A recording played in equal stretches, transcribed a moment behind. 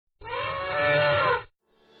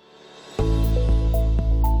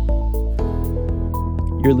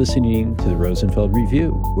You're listening to the Rosenfeld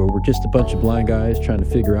Review, where we're just a bunch of blind guys trying to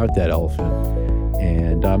figure out that elephant.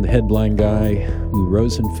 And I'm the head blind guy, Lou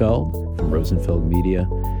Rosenfeld from Rosenfeld Media,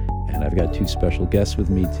 and I've got two special guests with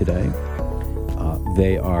me today.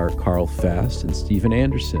 They are Carl Fast and Stephen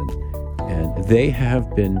Anderson, and they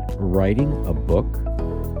have been writing a book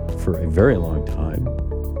for a very long time.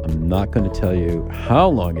 I'm not going to tell you how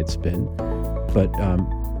long it's been, but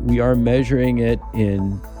we are measuring it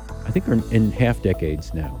in, I think we're in half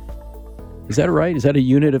decades now. Is that right? Is that a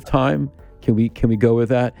unit of time? Can we go with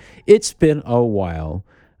that? It's been a while,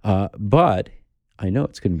 but I know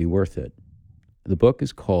it's going to be worth it. The book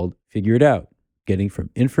is called Figure It Out, Getting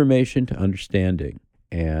from Information to Understanding.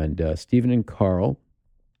 And Stephen and Carl,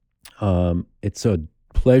 it's a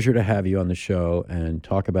pleasure to have you on the show and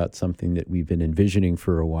talk about something that we've been envisioning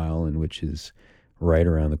for a while and which is right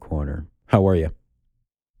around the corner. How are you?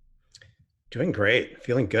 Doing great.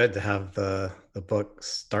 Feeling good to have the book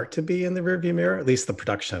start to be in the rearview mirror, at least the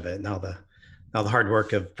production of it. Now the hard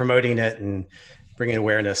work of promoting it and bringing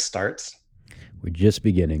awareness starts. We're just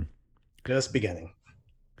beginning. Just beginning.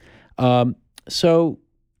 So,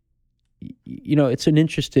 you know, it's an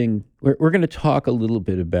interesting, we're going to talk a little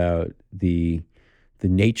bit about the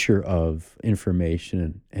nature of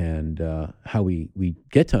information and how we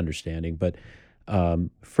get to understanding. But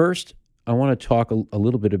first, I want to talk a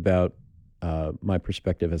little bit about my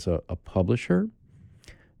perspective as a publisher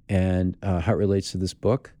and how it relates to this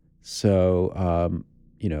book. So,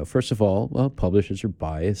 you know, first of all, well, publishers are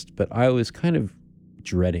biased, but I was kind of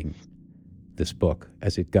dreading this book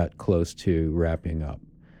as it got close to wrapping up.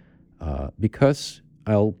 Because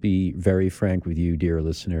I'll be very frank with you, dear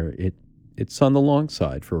listener, it's on the long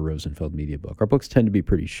side for a Rosenfeld Media book. Our books tend to be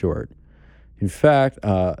pretty short. In fact,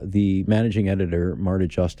 the managing editor, Marta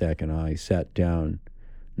Justak, and I sat down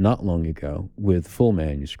not long ago with full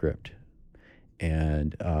manuscript.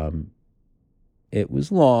 And it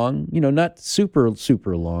was long, you know, not super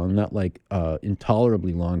long, not like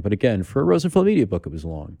intolerably long, but again, for a Rosenfeld Media book, it was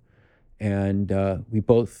long. And we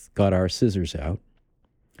both got our scissors out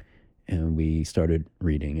and we started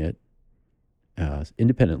reading it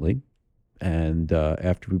independently. And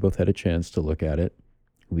after we both had a chance to look at it,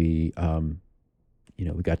 we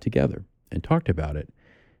got together and talked about it.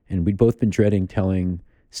 And we'd both been dreading telling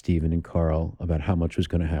Stephen and Carl about how much was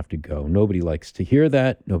going to have to go. Nobody likes to hear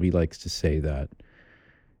that. Nobody likes to say that.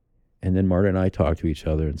 And then Marta and I talked to each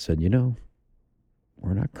other and said, you know,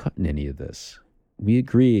 we're not cutting any of this. We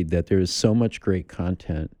agreed that there is so much great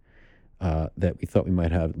content that we thought we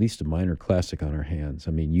might have at least a minor classic on our hands.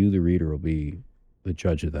 I mean, you, the reader, will be the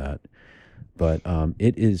judge of that. But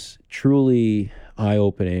it is truly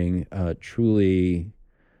eye-opening, truly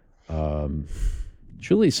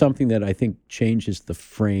something that I think changes the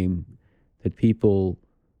frame that people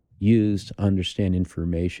use to understand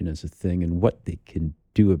information as a thing and what they can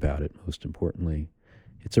do about it, most importantly.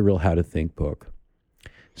 It's a real how to think book.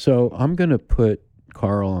 So I'm going to put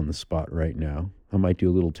Carl on the spot right now. I might do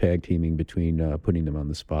a little tag teaming between putting them on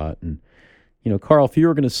the spot. And, you know, Carl, if you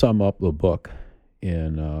were going to sum up the book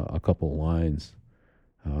in a couple of lines,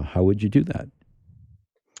 how would you do that?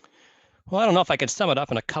 Well, I don't know if I could sum it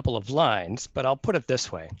up in a couple of lines, but I'll put it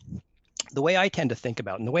this way. The way I tend to think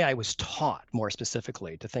about, and the way I was taught more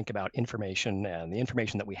specifically to think about information and the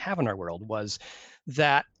information that we have in our world was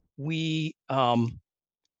that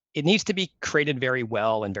it needs to be created very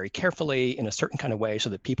well and very carefully in a certain kind of way so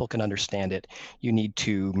that people can understand it. You need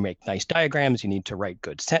to make nice diagrams. You need to write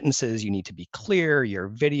good sentences. You need to be clear. Your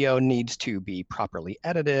video needs to be properly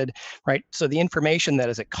edited, right? So the information that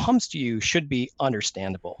as it comes to you should be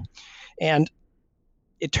understandable. And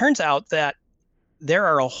it turns out that there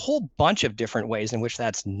are a whole bunch of different ways in which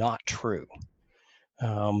that's not true.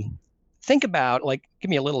 Think about, like,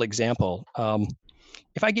 give me a little example.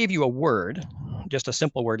 If I gave you a word, just a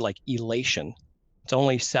simple word like elation, it's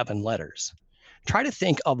only 7 letters. Try to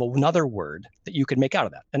think of another word that you could make out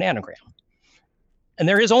of that, an anagram. And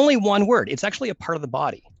there is only one word. It's actually a part of the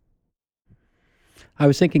body. I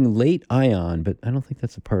was thinking late ion, but I don't think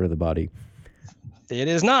that's a part of the body. It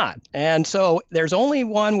is not. And so there's only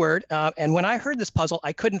one word. And when I heard this puzzle,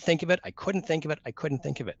 I couldn't think of it.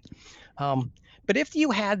 But if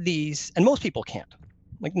you had these, and most people can't,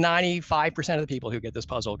 like 95% of the people who get this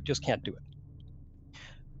puzzle just can't do it.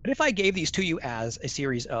 But if I gave these to you as a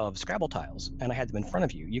series of Scrabble tiles and I had them in front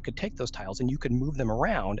of you, you could take those tiles and you could move them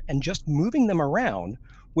around, and just moving them around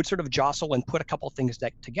would sort of jostle and put a couple of things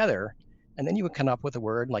together. And then you would come up with a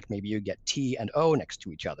word like maybe you get T and O next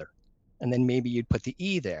to each other. And then maybe you'd put the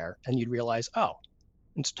E there and you'd realize, oh,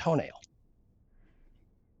 it's toenail.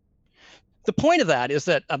 The point of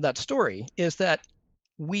that story is that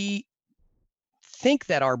we think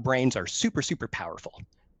that our brains are super, super powerful.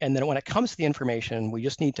 And then when it comes to the information, we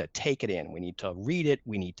just need to take it in. We need to read it.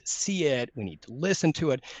 We need to see it. We need to listen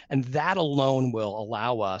to it. And that alone will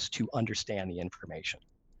allow us to understand the information.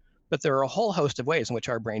 But there are a whole host of ways in which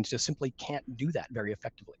our brains just simply can't do that very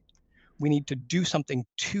effectively. We need to do something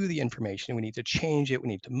to the information. We need to change it. We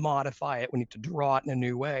need to modify it. We need to draw it in a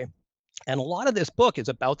new way. And a lot of this book is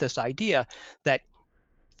about this idea that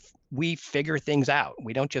we figure things out.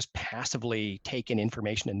 We don't just passively take in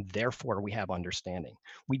information and therefore we have understanding.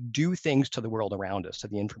 We do things to the world around us, to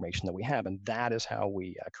the information that we have, and that is how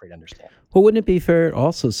we create understanding. Well, wouldn't it be fair to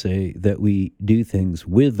also say that we do things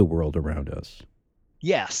with the world around us?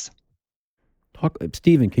 Yes.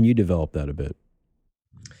 Stephen, can you develop that a bit?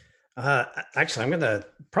 Actually, I'm going to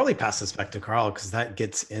probably pass this back to Carl because that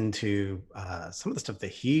gets into some of the stuff that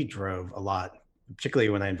he drove a lot, particularly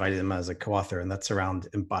when I invited him as a co-author, and that's around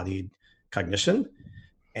embodied cognition,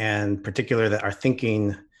 and particular that our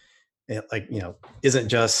thinking, isn't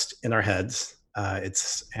just in our heads.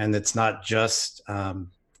 It's not just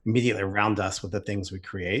immediately around us with the things we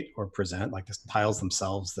create or present, like the tiles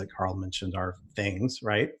themselves that Carl mentioned are things,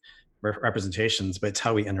 right? Representations, but it's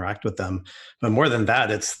how we interact with them. But more than that,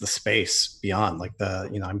 it's the space beyond. Like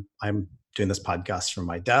I'm doing this podcast from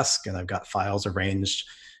my desk, and I've got files arranged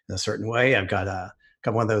in a certain way. I've got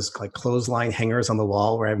one of those like clothesline hangers on the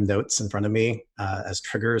wall where I have notes in front of me as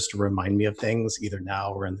triggers to remind me of things, either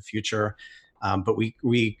now or in the future. But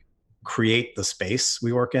we create the space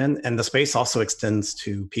we work in, and the space also extends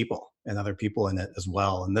to people and other people in it as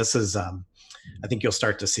well. And this is, I think you'll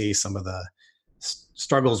start to see some of the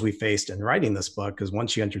struggles we faced in writing this book, because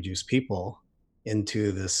once you introduce people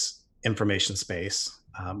into this information space,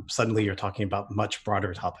 suddenly you're talking about much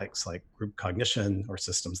broader topics like group cognition or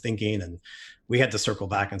systems thinking. And we had to circle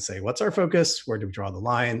back and say, what's our focus? Where do we draw the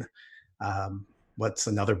line? What's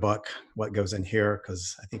another book? What goes in here?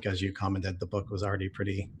 Because I think, as you commented, the book was already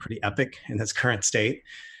pretty epic in its current state.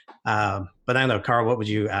 But I don't know, Carl, what would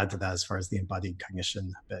you add to that as far as the embodied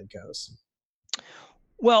cognition bit goes?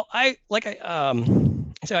 Well, I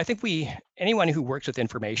think anyone who works with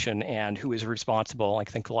information and who is responsible, I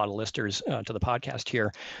think a lot of listeners to the podcast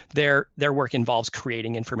here, their work involves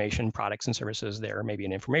creating information products and services. They're maybe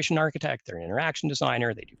an information architect, they're an interaction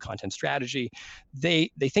designer, they do content strategy.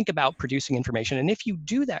 They think about producing information. And if you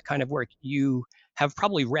do that kind of work, you have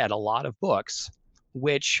probably read a lot of books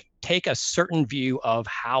which take a certain view of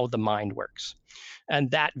how the mind works.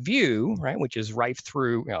 And that view, right, which is rife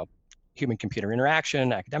through, human-computer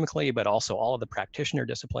interaction academically, but also all of the practitioner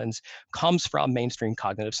disciplines, comes from mainstream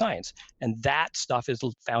cognitive science. And that stuff is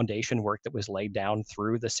foundation work that was laid down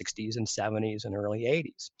through the 60s and 70s and early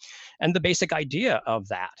 80s. And the basic idea of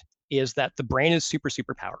that is that the brain is super,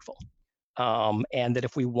 super powerful. And that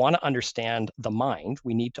if we want to understand the mind,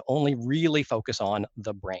 we need to only really focus on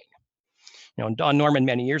the brain. Don Norman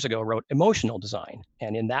many years ago wrote Emotional Design.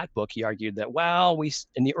 And in that book, he argued that,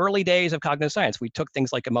 in the early days of cognitive science, we took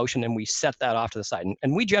things like emotion and we set that off to the side.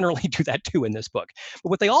 And we generally do that too in this book. But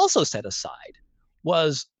what they also set aside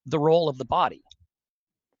was the role of the body.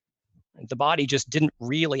 The body just didn't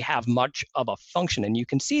really have much of a function. And you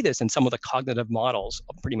can see this in some of the cognitive models,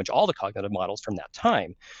 pretty much all the cognitive models from that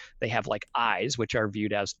time. They have like eyes, which are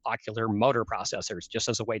viewed as ocular motor processors, just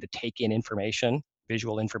as a way to take in information,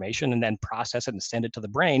 visual information, and then process it and send it to the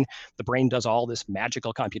brain. The brain does all this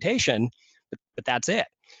magical computation, but that's it.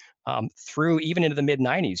 Through even into the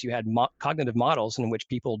mid-90s, you had cognitive models in which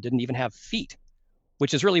people didn't even have feet,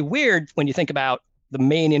 which is really weird when you think about the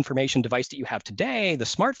main information device that you have today, the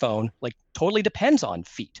smartphone, like totally depends on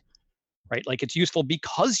feet, right? Like it's useful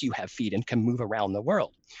because you have feet and can move around the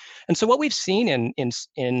world. And so what we've seen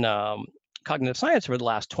in cognitive science over the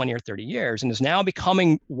last 20 or 30 years, and is now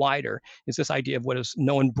becoming wider, is this idea of what is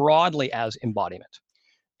known broadly as embodiment.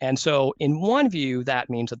 And so in one view, that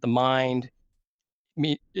means that the mind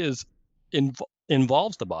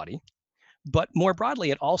involves the body. But more broadly,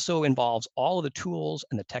 it also involves all of the tools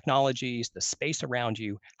and the technologies, the space around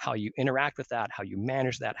you, how you interact with that, how you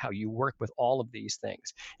manage that, how you work with all of these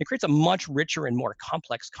things. It creates a much richer and more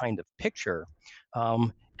complex kind of picture.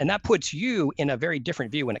 And that puts you in a very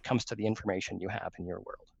different view when it comes to the information you have in your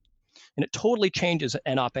world. And it totally changes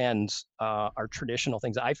and upends our traditional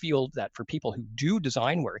things. I feel that for people who do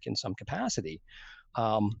design work in some capacity,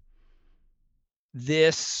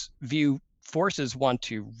 this view forces one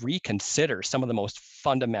to reconsider some of the most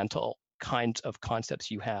fundamental kinds of concepts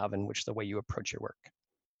you have in which the way you approach your work.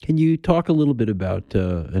 Can you talk a little bit about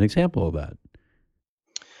an example of that?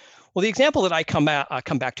 Well, the example that I come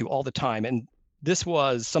back to all the time, and this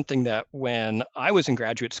was something that when I was in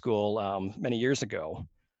graduate school many years ago,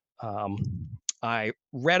 I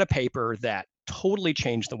read a paper that totally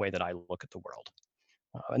changed the way that I look at the world.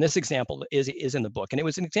 And this example is in the book, and it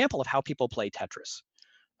was an example of how people play Tetris.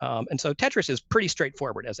 And so Tetris is pretty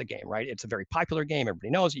straightforward as a game, right? It's a very popular game. Everybody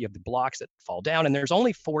knows it. You have the blocks that fall down, and there's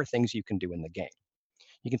only 4 things you can do in the game.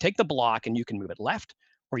 You can take the block and you can move it left,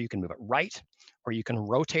 or you can move it right, or you can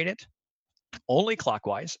rotate it only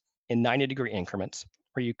clockwise in 90-degree increments,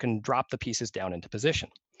 or you can drop the pieces down into position.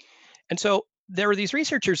 And so there were these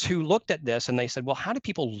researchers who looked at this and they said, well, how do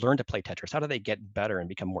people learn to play Tetris? How do they get better and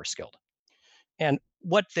become more skilled? And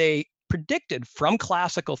what they predicted from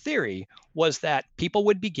classical theory was that people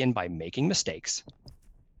would begin by making mistakes,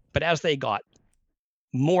 but as they got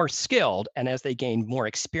more skilled and as they gained more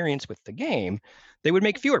experience with the game, they would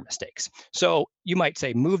make fewer mistakes. So you might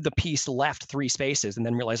say, move the piece left 3 spaces and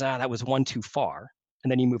then realize, that was 1 too far.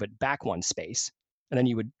 And then you move it back 1 space, and then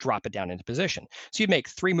you would drop it down into position. So you'd make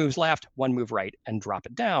 3 moves left, 1 move right, and drop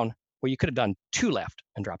it down, where you could have done 2 left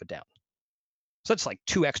and drop it down. So it's like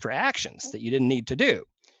 2 extra actions that you didn't need to do,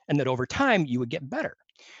 and that over time you would get better.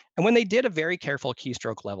 And when they did a very careful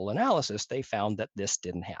keystroke level analysis, they found that this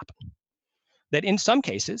didn't happen. That in some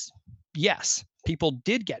cases, yes, people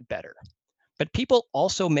did get better, but people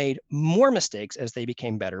also made more mistakes as they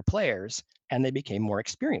became better players and they became more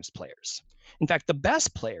experienced players. In fact, the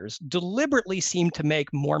best players deliberately seemed to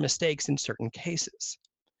make more mistakes in certain cases,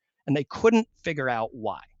 and they couldn't figure out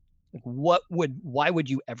why. Like, why would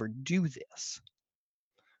you ever do this?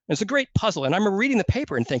 And it's a great puzzle. And I'm reading the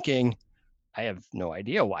paper and thinking, I have no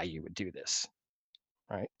idea why you would do this.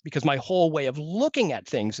 Right? Because my whole way of looking at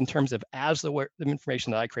things in terms of as the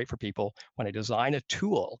information that I create for people, when I design a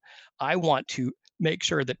tool, I want to make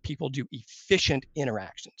sure that people do efficient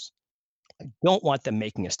interactions. I don't want them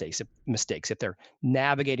making mistakes. If they're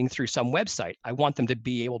navigating through some website, I want them to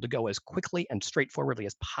be able to go as quickly and straightforwardly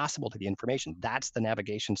as possible to the information. That's the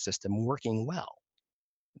navigation system working well.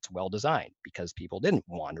 It's well designed because people didn't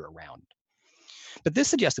wander around. But this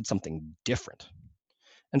suggested something different.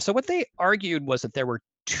 And so what they argued was that there were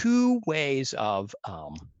 2 ways of,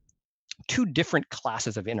 2 different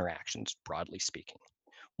classes of interactions, broadly speaking.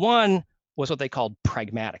 One was what they called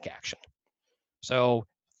pragmatic action. So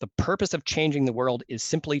the purpose of changing the world is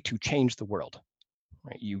simply to change the world.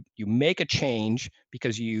 Right? You make a change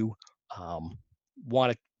because you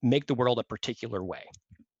want to make the world a particular way.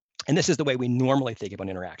 And this is the way we normally think about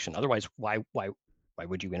interaction. Otherwise, why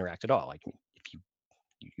would you interact at all? Like,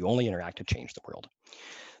 if you only interact to change the world.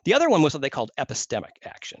 The other one was what they called epistemic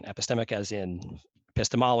action. Epistemic as in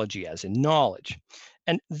epistemology, as in knowledge.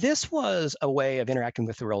 And this was a way of interacting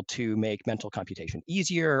with the world to make mental computation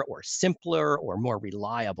easier or simpler or more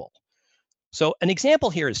reliable. So an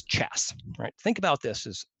example here is chess, right? Think about this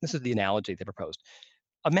is the analogy they proposed.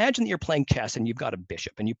 Imagine that you're playing chess and you've got a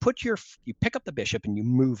bishop and you pick up the bishop and you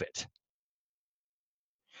move it.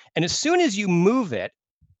 And as soon as you move it,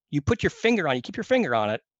 you keep your finger on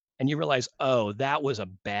it, and you realize, oh, that was a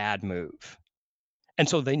bad move. And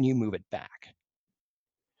so then you move it back.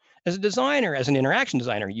 As a designer, as an interaction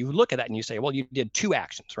designer, you look at that and you say, well, you did 2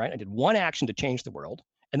 actions, right? I did 1 action to change the world,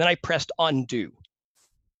 and then I pressed undo.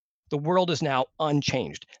 The world is now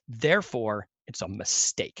unchanged. Therefore, it's a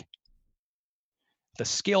mistake. The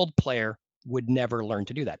skilled player would never learn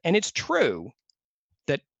to do that. And it's true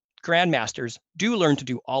that grandmasters do learn to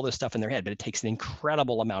do all this stuff in their head, but it takes an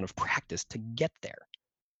incredible amount of practice to get there.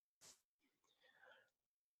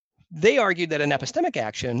 They argued that an epistemic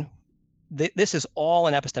action, this is all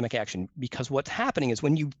an epistemic action, because what's happening is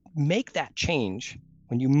when you make that change,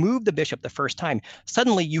 when you move the bishop the first time,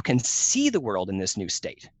 suddenly you can see the world in this new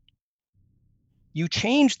state. You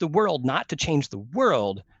change the world not to change the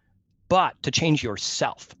world, but to change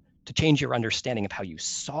yourself, to change your understanding of how you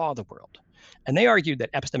saw the world. And they argued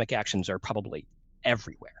that epistemic actions are probably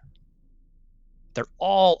everywhere. They're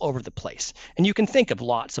all over the place. And you can think of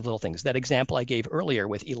lots of little things. That example I gave earlier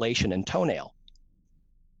with elation and toenail.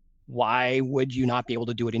 Why would you not be able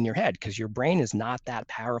to do it in your head? Because your brain is not that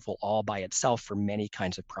powerful all by itself for many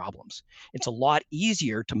kinds of problems. It's a lot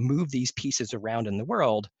easier to move these pieces around in the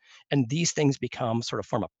world, and these things become sort of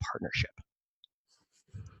form a partnership.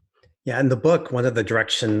 Yeah, in the book, one of the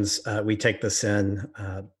directions we take this in,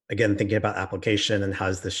 again, thinking about application and how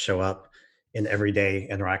does this show up in everyday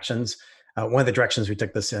interactions. One of the directions we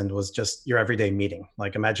took this in was just your everyday meeting.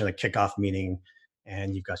 Like, imagine a kickoff meeting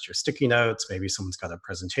and you've got your sticky notes, maybe someone's got a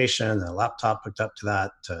presentation and a laptop hooked up to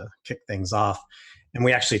that to kick things off. And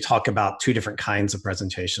we actually talk about 2 different kinds of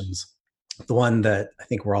presentations. The one that I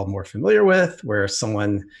think we're all more familiar with, where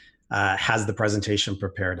someone has the presentation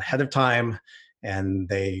prepared ahead of time and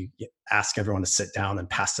they ask everyone to sit down and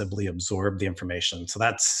passively absorb the information. So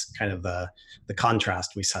that's kind of the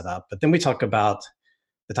contrast we set up. But then we talk about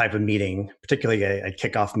the type of meeting, particularly a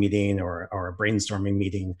kickoff meeting or a brainstorming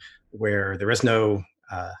meeting, where there is no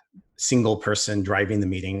single person driving the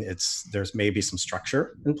meeting. There's maybe some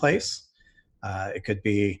structure in place. It could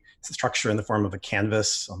be structure in the form of a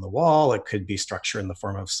canvas on the wall. It could be structure in the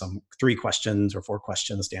form of some 3 questions or 4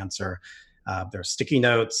 questions to answer. There's sticky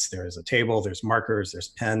notes, there's a table, there's markers, there's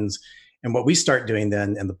pens. And what we start doing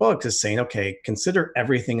then in the book is saying, okay, consider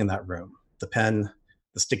everything in that room: the pen,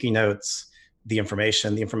 the sticky notes, the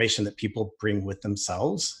information that people bring with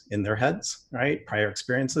themselves in their heads, right? Prior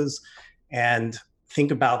experiences. And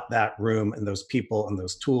think about that room and those people and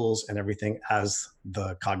those tools and everything as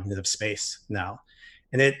the cognitive space now.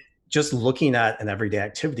 And it just looking at an everyday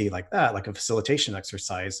activity like that, like a facilitation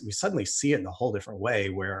exercise, we suddenly see it in a whole different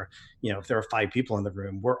way where, if there are 5 people in the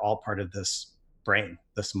room, we're all part of this brain,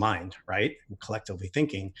 this mind, right? We're collectively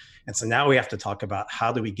thinking. And so now we have to talk about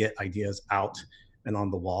how do we get ideas out and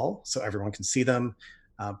on the wall so everyone can see them.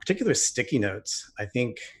 Particularly sticky notes. I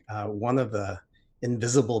think one of the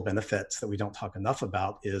invisible benefits that we don't talk enough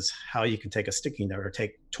about is how you can take a sticky note or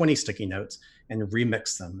take 20 sticky notes and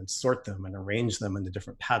remix them and sort them and arrange them into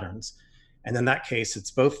different patterns. And in that case,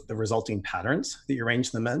 it's both the resulting patterns that you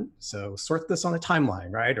arrange them in. So sort this on a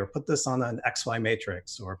timeline, right? Or put this on an XY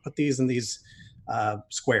matrix, or put these in these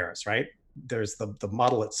squares, right? There's the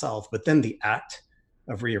model itself, but then the act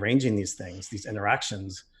of rearranging these things, these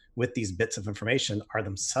interactions with these bits of information, are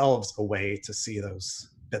themselves a way to see those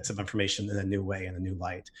bits of information in a new way, in a new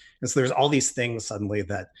light. And so there's all these things suddenly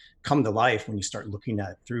that come to life when you start looking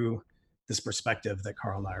at through this perspective that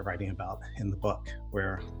Carl and I are writing about in the book,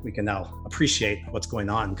 where we can now appreciate what's going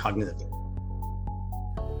on cognitively.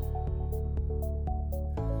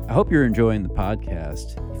 I hope you're enjoying the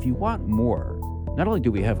podcast. If you want more, not only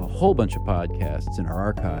do we have a whole bunch of podcasts in our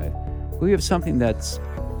archive, but we have something that's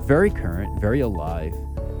very current, very alive,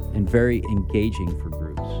 and very engaging for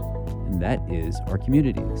groups, and that is our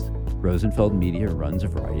communities. Rosenfeld Media runs a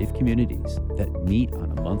variety of communities that meet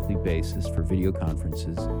on a monthly basis for video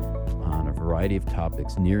conferences on a variety of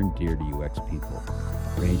topics near and dear to UX people,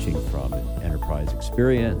 ranging from an enterprise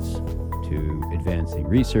experience to advancing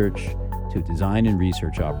research to design and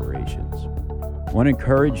research operations. I want to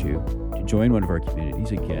encourage you to join one of our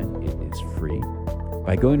communities. Again, it is free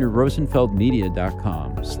by going to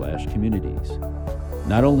rosenfeldmedia.com/communities.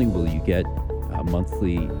 Not only will you get a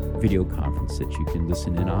monthly video conference that you can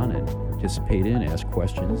listen in on and participate in, ask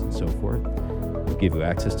questions and so forth. We'll give you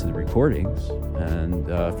access to the recordings. And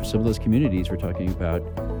for some of those communities, we're talking about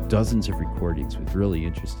dozens of recordings with really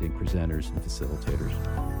interesting presenters and facilitators.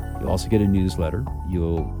 You'll also get a newsletter.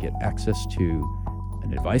 You'll get access to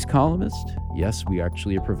an advice columnist. Yes, we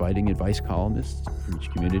actually are providing advice columnists for each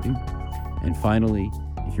community. And finally,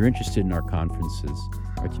 if you're interested in our conferences,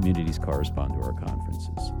 our communities correspond to our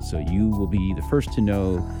conferences. So you will be the first to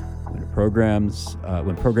know when programs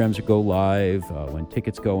go live, when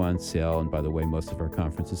tickets go on sale, and by the way, most of our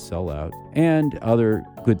conferences sell out, and other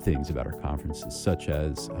good things about our conferences, such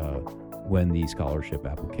as when the scholarship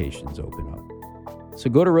applications open up. So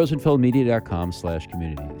go to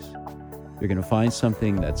rosenfeldmedia.com/communities. You're going to find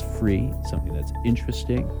something that's free, something that's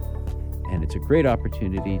interesting, and it's a great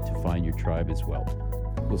opportunity to find your tribe as well.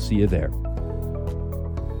 We'll see you there.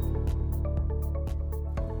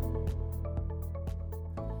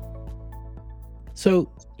 So,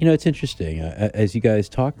 it's interesting. As you guys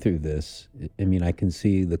talk through this, I mean, I can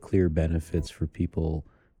see the clear benefits for people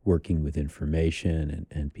working with information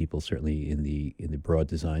and people certainly in the broad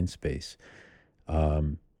design space.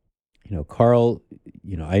 Carl,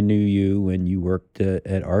 I knew you when you worked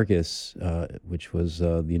at Argus, which was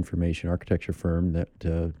the information architecture firm that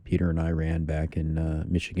Peter and I ran back in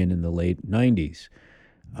Michigan in the late 90s.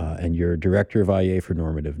 And you're director of IA for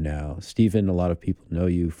Normative now. Stephen, a lot of people know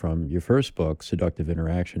you from your first book, Seductive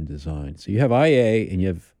Interaction Design. So you have IA and you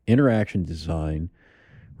have interaction design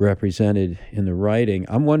represented in the writing.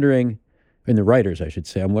 I'm wondering, in the writers, I should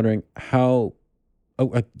say, I'm wondering how,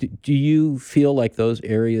 do you feel like those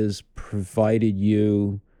areas provided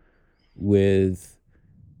you with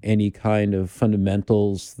any kind of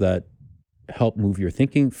fundamentals that help move your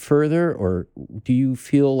thinking further? Or do you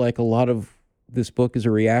feel like a lot of this book is a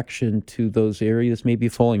reaction to those areas maybe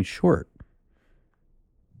falling short?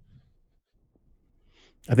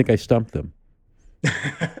 I think I stumped them.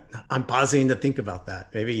 I'm pausing to think about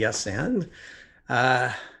that. Maybe yes and.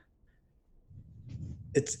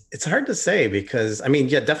 It's hard to say because,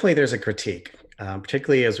 definitely there's a critique,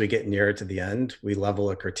 particularly as we get nearer to the end. We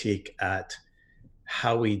level a critique at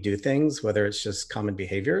how we do things, whether it's just common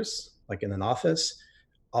behaviors, like in an office.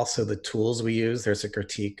 Also, the tools we use, there's a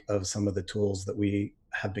critique of some of the tools that we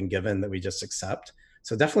have been given that we just accept.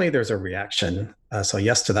 So definitely there's a reaction. So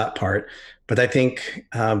yes to that part. But I think,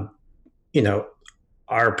 you know,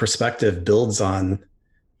 our perspective builds on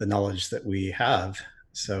the knowledge that we have.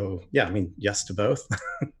 So yeah, I mean, yes to both.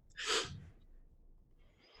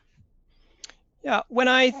 Yeah, when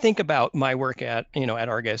I think about my work at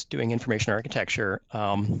Argus doing information architecture,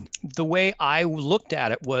 the way I looked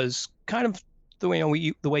at it was kind of the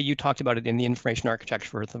way you talked about it in the information architecture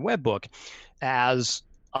for the web book, as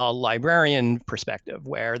a librarian perspective,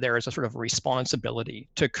 where there is a sort of responsibility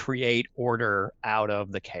to create order out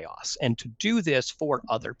of the chaos and to do this for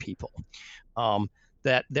other people.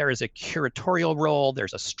 That there is a curatorial role,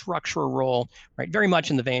 there's a structural role, right? Very much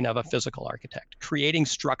in the vein of a physical architect, creating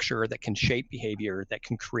structure that can shape behavior, that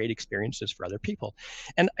can create experiences for other people.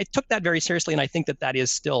 And I took that very seriously, and I think that that is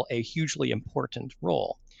still a hugely important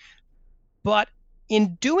role. But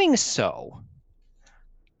in doing so,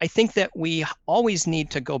 I think that we always need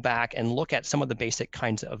to go back and look at some of the basic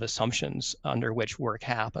kinds of assumptions under which work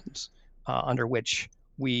happens, under which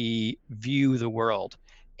we view the world.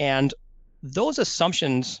 And those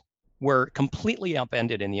assumptions were completely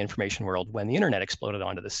upended in the information world when the internet exploded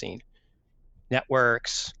onto the scene.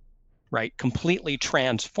 Networks, right, completely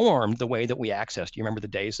transformed the way that we accessed. You remember the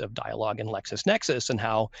days of Dialog and LexisNexis and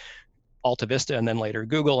how AltaVista and then later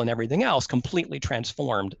Google and everything else completely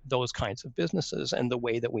transformed those kinds of businesses and the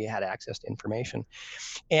way that we had access to information.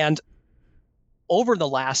 And over the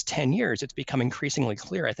last 10 years, it's become increasingly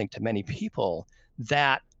clear, I think, to many people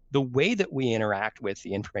that the way that we interact with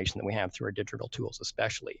the information that we have through our digital tools,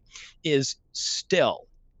 especially, is still,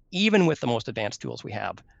 even with the most advanced tools we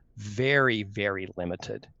have, very, very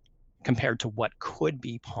limited compared to what could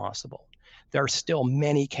be possible. There are still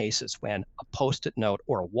many cases when a Post-it note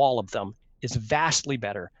or a wall of them is vastly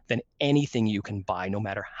better than anything you can buy, no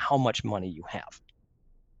matter how much money you have.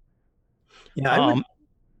 Yeah, I would.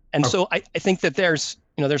 And so I think that there's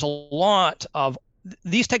a lot of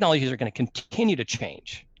these technologies are going to continue to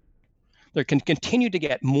change. They can continue to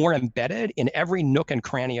get more embedded in every nook and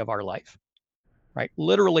cranny of our life, right?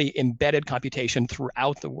 Literally embedded computation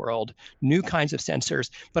throughout the world, new kinds of sensors,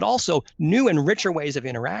 but also new and richer ways of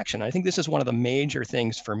interaction. I think this is one of the major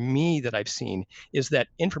things for me that I've seen is that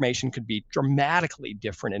information could be dramatically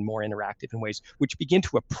different and more interactive in ways which begin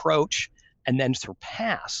to approach and then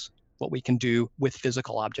surpass what we can do with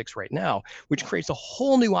physical objects right now, which creates a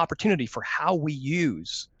whole new opportunity for how we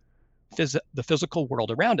use the physical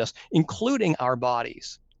world around us, including our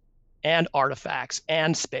bodies and artifacts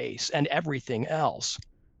and space and everything else.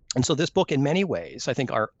 And so this book, in many ways, I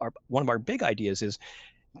think one of our big ideas is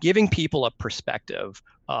giving people a perspective,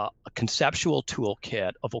 a conceptual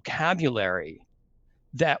toolkit, a vocabulary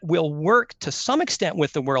that will work to some extent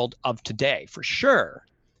with the world of today, for sure,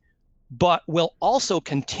 but will also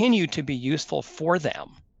continue to be useful for them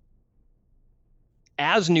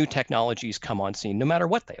as new technologies come on scene, no matter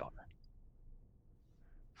what they are.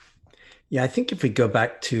 Yeah, I think if we go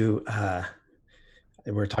back to,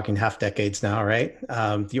 we're talking half decades now, right?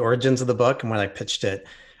 The origins of the book, and when I pitched it,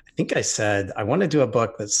 I think I said, I want to do a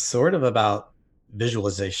book that's sort of about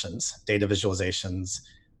visualizations, data visualizations,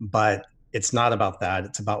 but it's not about that.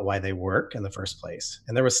 It's about why they work in the first place.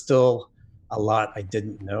 And there was still a lot I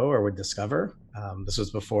didn't know or would discover. This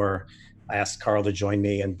was before I asked Carl to join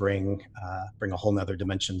me and bring a whole nother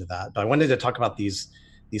dimension to that. But I wanted to talk about these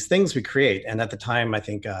things we create. And at the time, I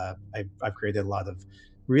think I've created a lot of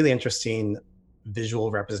really interesting visual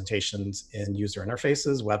representations in user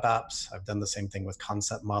interfaces, web apps. I've done the same thing with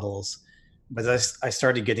concept models. But as I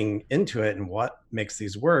started getting into it and what makes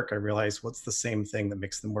these work, I realized what's the same thing that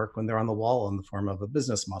makes them work when they're on the wall in the form of a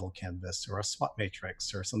business model canvas or a SWOT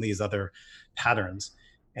matrix or some of these other patterns.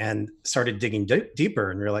 And started digging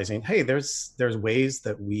deeper and realizing, hey, there's ways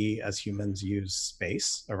that we as humans use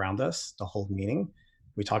space around us to hold meaning.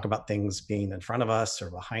 We talk about things being in front of us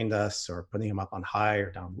or behind us or putting them up on high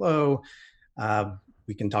or down low.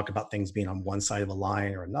 We can talk about things being on one side of a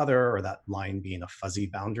line or another, or that line being a fuzzy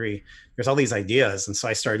boundary. There's all these ideas. And so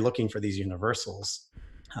I started looking for these universals,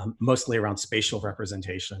 mostly around spatial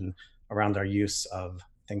representation, around our use of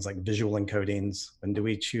things like visual encodings. When do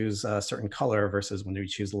we choose a certain color versus when do we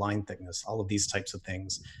choose line thickness? All of these types of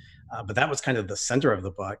things. But that was kind of the center of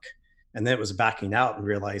the book. And then it was backing out and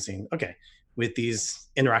realizing, okay, with these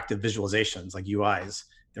interactive visualizations like UIs,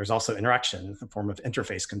 there's also interaction in the form of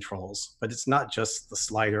interface controls, but it's not just the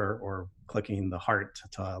slider or clicking the heart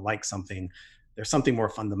to like something. There's something more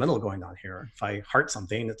fundamental going on here. If I heart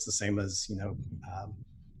something, it's the same as,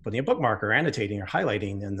 putting a bookmark or annotating or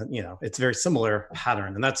highlighting, and it's a very similar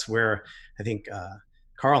pattern. And that's where I think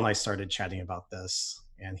Carl and I started chatting about this,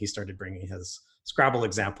 and he started bringing his Scrabble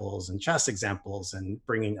examples and chess examples and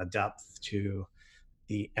bringing a depth to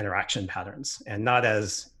the interaction patterns, and not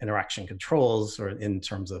as interaction controls or in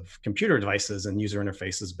terms of computer devices and user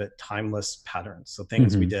interfaces, but timeless patterns. So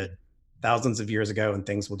things we did thousands of years ago and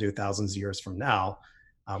things we'll do thousands of years from now.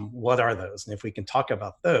 What are those? And if we can talk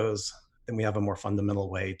about those, then we have a more fundamental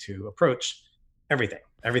way to approach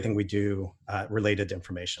everything we do related to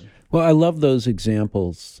information. Well, I love those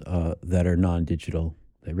examples that are non-digital.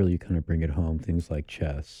 They really kind of bring it home. Things like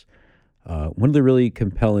chess. One of the really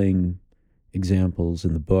compelling examples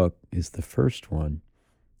in the book is the first one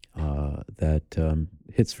that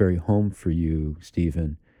hits very home for you,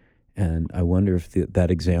 Stephen. And I wonder if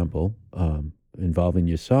that example involving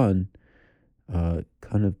your son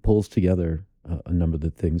kind of pulls together a number of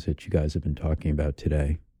the things that you guys have been talking about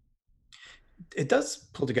today. It does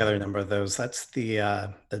pull together a number of those. That's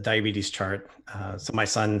the diabetes chart. So my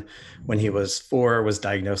son, when he was 4, was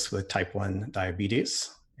diagnosed with type 1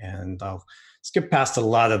 diabetes. And I'll skip past a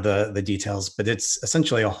lot of the details, but it's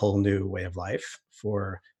essentially a whole new way of life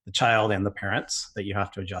for the child and the parents that you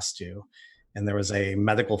have to adjust to. And there was a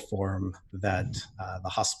medical form that the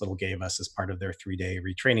hospital gave us as part of their 3-day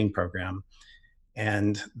retraining program.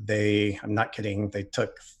 And I'm not kidding, they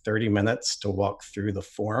took 30 minutes to walk through the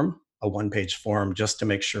form, a 1-page form, just to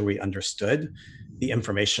make sure we understood the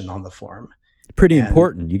information on the form. Pretty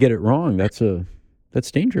important. You get it wrong,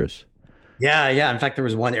 that's dangerous. Yeah. In fact, there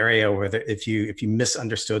was one area where if you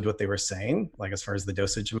misunderstood what they were saying, like as far as the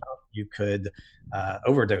dosage amount, you could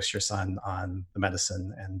overdose your son on the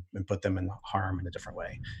medicine and put them in harm in a different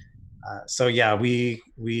way. So yeah,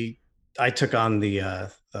 I took on the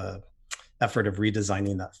effort of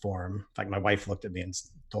redesigning that form. In fact, my wife looked at me and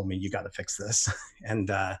told me, "You got to fix this." And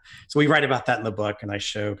so we write about that in the book, and I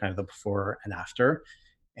show kind of the before and after.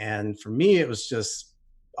 And for me, it was just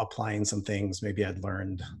applying some things maybe I'd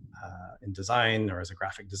learned in design or as a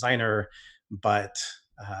graphic designer, but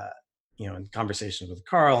in conversations with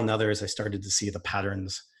Carl and others, I started to see the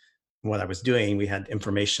patterns in what I was doing. We had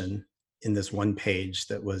information in this one page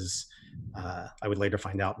that was, I would later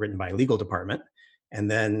find out, written by a legal department. And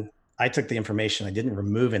then I took the information, I didn't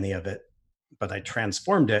remove any of it, but I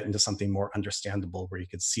transformed it into something more understandable where you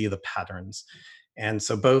could see the patterns. And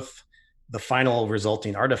so both the final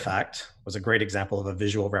resulting artifact was a great example of a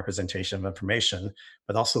visual representation of information,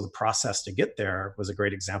 but also the process to get there was a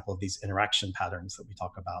great example of these interaction patterns that we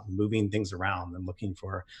talk about, moving things around and looking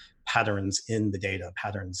for patterns in the data,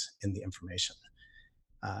 patterns in the information.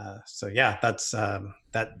 So yeah,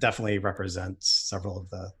 that definitely represents several of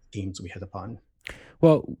the themes we hit upon.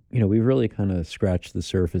 Well, we've really kind of scratched the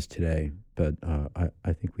surface today, but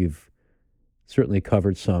I think we've certainly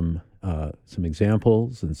covered some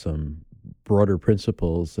examples and some broader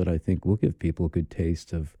principles that I think will give people a good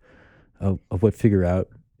taste of what Figure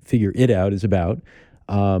It Out is about.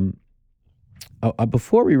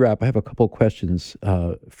 Before we wrap, I have a couple questions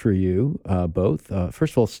for you both.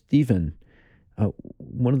 First of all, Stephen,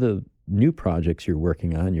 one of the new projects you're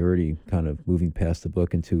working on, you're already kind of moving past the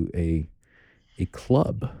book into a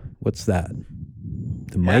club. What's that?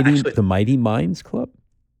 The Mighty Minds Club?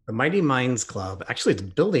 The Mighty Minds Club, actually, it's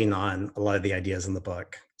building on a lot of the ideas in the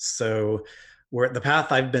book. So the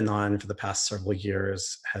path I've been on for the past several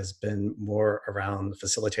years has been more around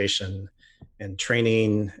facilitation and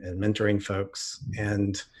training and mentoring folks.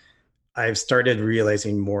 And I've started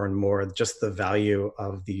realizing more and more just the value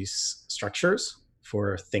of these structures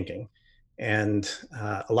for thinking. And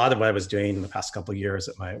a lot of what I was doing in the past couple of years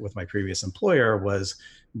with my previous employer was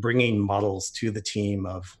bringing models to the team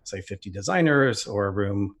of, say, 50 designers or a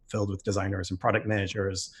room filled with designers and product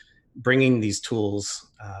managers, bringing these tools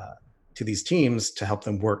to these teams to help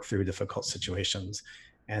them work through difficult situations.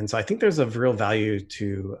 And so I think there's a real value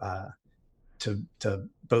to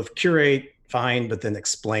both curate, find, but then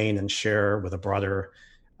explain and share with a broader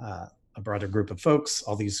group of folks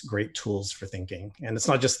all these great tools for thinking. And it's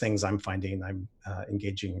not just things I'm finding. I'm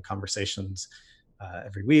engaging in conversations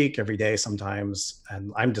every week, every day sometimes,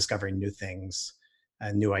 and I'm discovering new things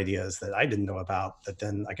and new ideas that I didn't know about that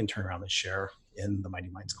then I can turn around and share in the Mighty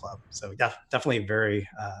Minds Club. So yeah, definitely very,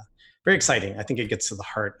 very exciting. I think it gets to the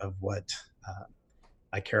heart of what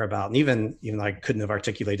I care about. And even though I couldn't have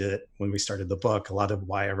articulated it when we started the book, a lot of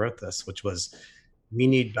why I wrote this, which was we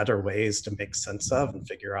need better ways to make sense of and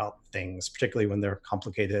figure out things, particularly when they're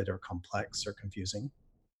complicated or complex or confusing.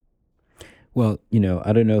 Well,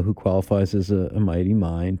 I don't know who qualifies as a mighty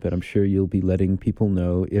mind, but I'm sure you'll be letting people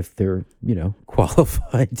know if they're,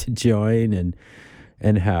 qualified to join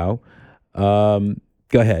and how. Go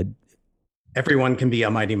ahead. Everyone can be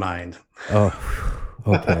a mighty mind. Oh,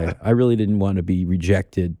 okay. I really didn't want to be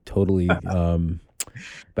rejected totally. But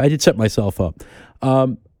I did set myself up.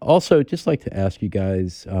 Also, just like to ask you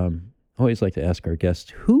guys, I always like to ask our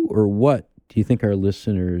guests, who or what do you think our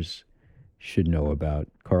listeners should know about?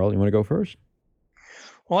 Carl, you want to go first?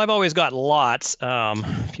 Well, I've always got lots.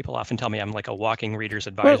 People often tell me I'm like a walking reader's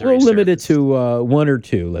Well, advisory we'll limit it service. to one or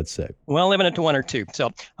two, let's say. Well, limit it to one or two. So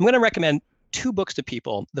I'm going to recommend two books to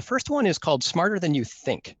people. The first one is called Smarter Than You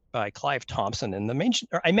Think by Clive Thompson. And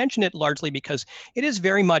I mention it largely because it is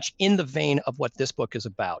very much in the vein of what this book is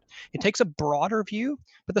about. It takes a broader view,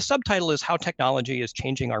 but the subtitle is How Technology is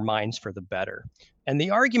Changing Our Minds for the Better. And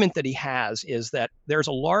the argument that he has is that there's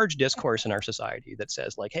a large discourse in our society that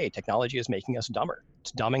says, like, hey, technology is making us dumber.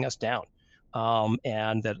 It's dumbing us down.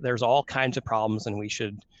 And that there's all kinds of problems, and we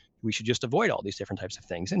should just avoid all these different types of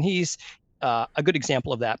things. And he's a good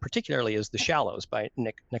example of that, particularly, is The Shallows by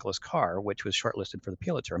Nicholas Carr, which was shortlisted for the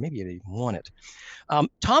Pulitzer, or maybe it even won it.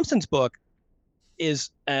 Thompson's book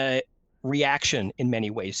is a reaction in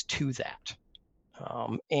many ways to that.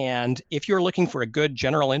 And if you're looking for a good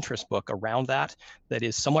general interest book around that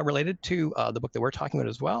is somewhat related to the book that we're talking about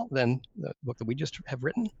as well, then the book that we just have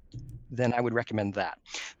written, then I would recommend that.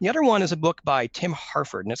 The other one is a book by Tim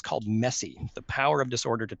Harford, and it's called Messy, The Power of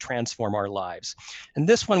Disorder to Transform Our Lives. And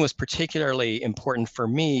this one was particularly important for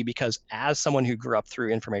me because as someone who grew up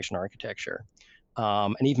through information architecture,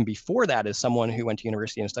 and even before that as someone who went to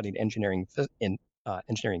university and studied engineering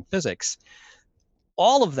physics,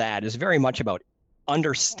 all of that is very much about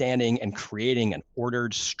understanding and creating an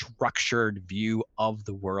ordered, structured view of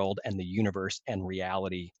the world and the universe and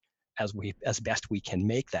reality as best we can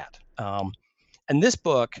make that. And this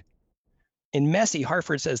book, in Messy,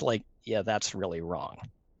 Harford says, like, yeah, that's really wrong.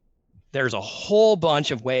 There's a whole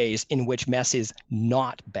bunch of ways in which mess is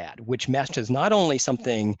not bad, which mess is not only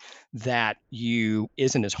something that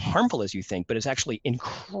isn't as harmful as you think, but is actually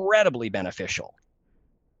incredibly beneficial.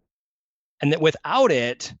 And that without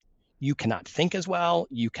it, you cannot think as well,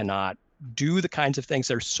 you cannot do the kinds of things.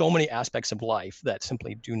 There's so many aspects of life that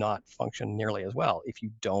simply do not function nearly as well if you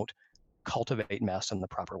don't cultivate mess in the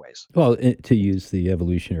proper ways. Well, to use the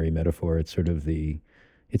evolutionary metaphor, it's sort of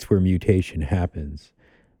it's where mutation happens.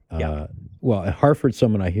 Yeah. Well, Harford's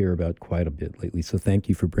someone I hear about quite a bit lately, so thank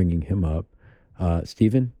you for bringing him up.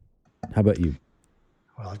 Stephen, how about you?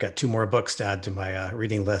 Well, I've got two more books to add to my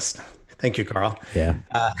reading list. Thank you, Carl. Yeah.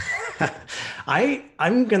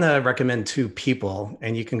 I'm going to recommend two people,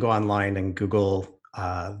 and you can go online and Google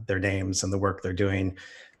their names and the work they're doing.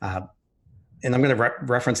 And I'm going to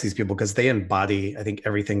reference these people because they embody, I think,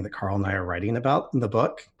 everything that Carl and I are writing about in the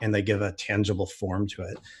book, and they give a tangible form to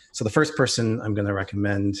it. So the first person I'm going to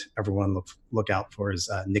recommend everyone look out for is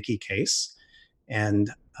Nikki Case.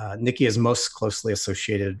 And Nikki is most closely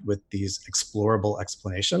associated with these explorable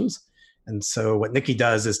explanations. And so what Nikki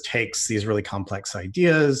does is takes these really complex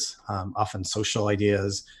ideas, often social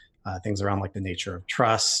ideas, things around like the nature of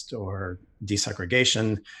trust or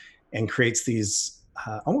desegregation, and creates these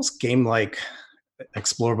almost game-like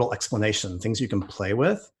explorable explanation, things you can play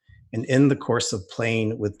with. And in the course of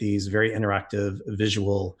playing with these very interactive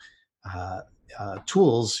visual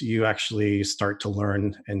tools, you actually start to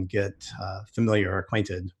learn and get familiar or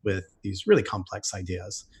acquainted with these really complex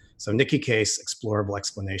ideas. So Nikki Case, Explorable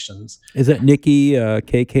Explanations. Is that Nikki,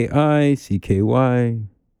 KKI, CKY?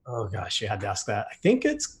 Oh gosh, you had to ask that. I think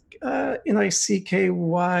it's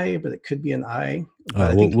N-I-C-K-Y, but it could be an I.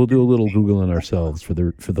 We'll do a little Googling ourselves for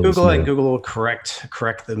the Google listener. And Google will correct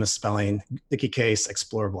the misspelling. Nikki Case,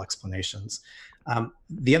 Explorable Explanations.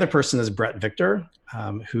 The other person is Brett Victor,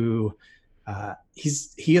 who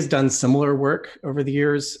he has done similar work over the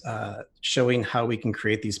years, showing how we can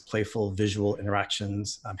create these playful visual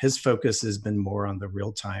interactions. His focus has been more on the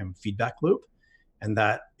real-time feedback loop, and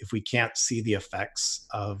that if we can't see the effects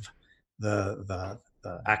of the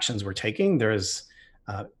actions we're taking,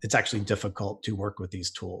 it's actually difficult to work with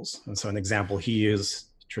these tools. And so an example he used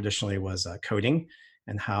traditionally was coding,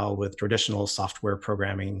 and how with traditional software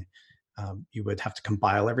programming, you would have to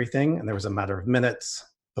compile everything, and there was a matter of minutes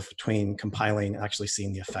between compiling and actually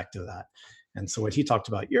seeing the effect of that. And so what he talked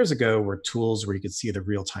about years ago were tools where you could see the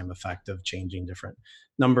real-time effect of changing different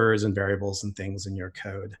numbers and variables and things in your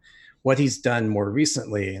code. What he's done more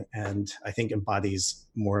recently, and I think embodies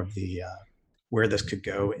more of the where this could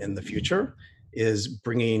go in the future, is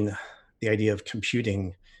bringing the idea of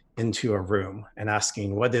computing into a room and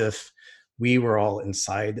asking, what if we were all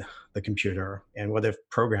inside the computer, and what if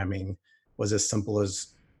programming was as simple as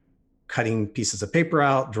cutting pieces of paper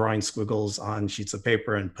out, drawing squiggles on sheets of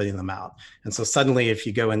paper and putting them out. And so suddenly, if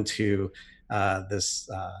you go into this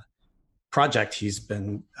project he's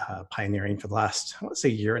been pioneering for the last, I want to say,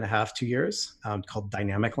 year and a half, 2 years, called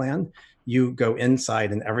Dynamic Land, you go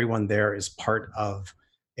inside and everyone there is part of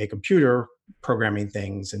a computer programming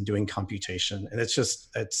things and doing computation. And it's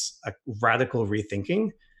a radical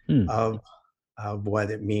rethinking of what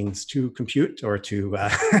it means to compute or to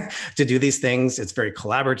to do these things. It's very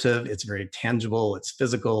collaborative, it's very tangible, it's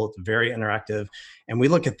physical, it's very interactive. And we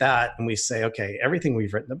look at that and we say, okay, everything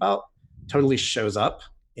we've written about totally shows up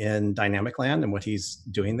in Dynamic Land and what he's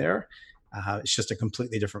doing there. It's just a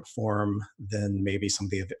completely different form than maybe some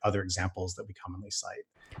of the other examples that we commonly cite.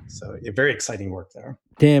 So very exciting work there.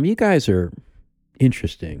 Damn, you guys are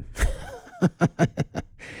interesting.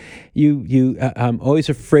 I'm always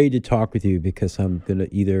afraid to talk with you because I'm gonna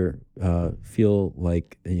either feel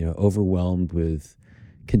like overwhelmed with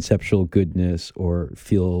conceptual goodness or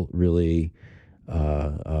feel really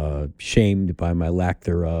shamed by my lack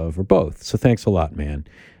thereof, or both. So thanks a lot, man.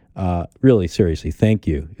 Really, seriously, thank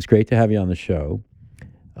you. It's great to have you on the show.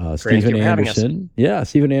 Stephen Anderson. Yeah,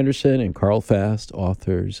 Stephen Anderson and Carl Fast,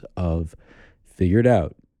 authors of Figure It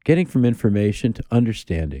Out: Getting from Information to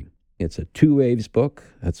Understanding. It's a Two Waves book.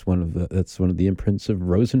 That's one of the imprints of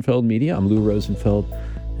Rosenfeld Media. I'm Lou Rosenfeld,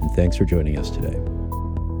 and thanks for joining us today.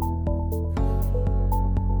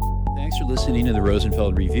 Thanks for listening to the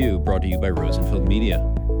Rosenfeld Review, brought to you by Rosenfeld Media.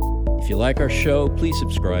 If you like our show, please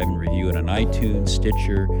subscribe and review it on iTunes,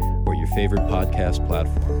 Stitcher, or your favorite podcast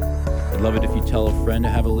platform. I'd love it if you tell a friend to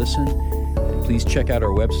have a listen. And please check out our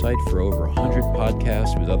website for over 100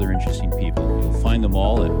 podcasts with other interesting people. You'll find them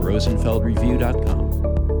all at rosenfeldreview.com.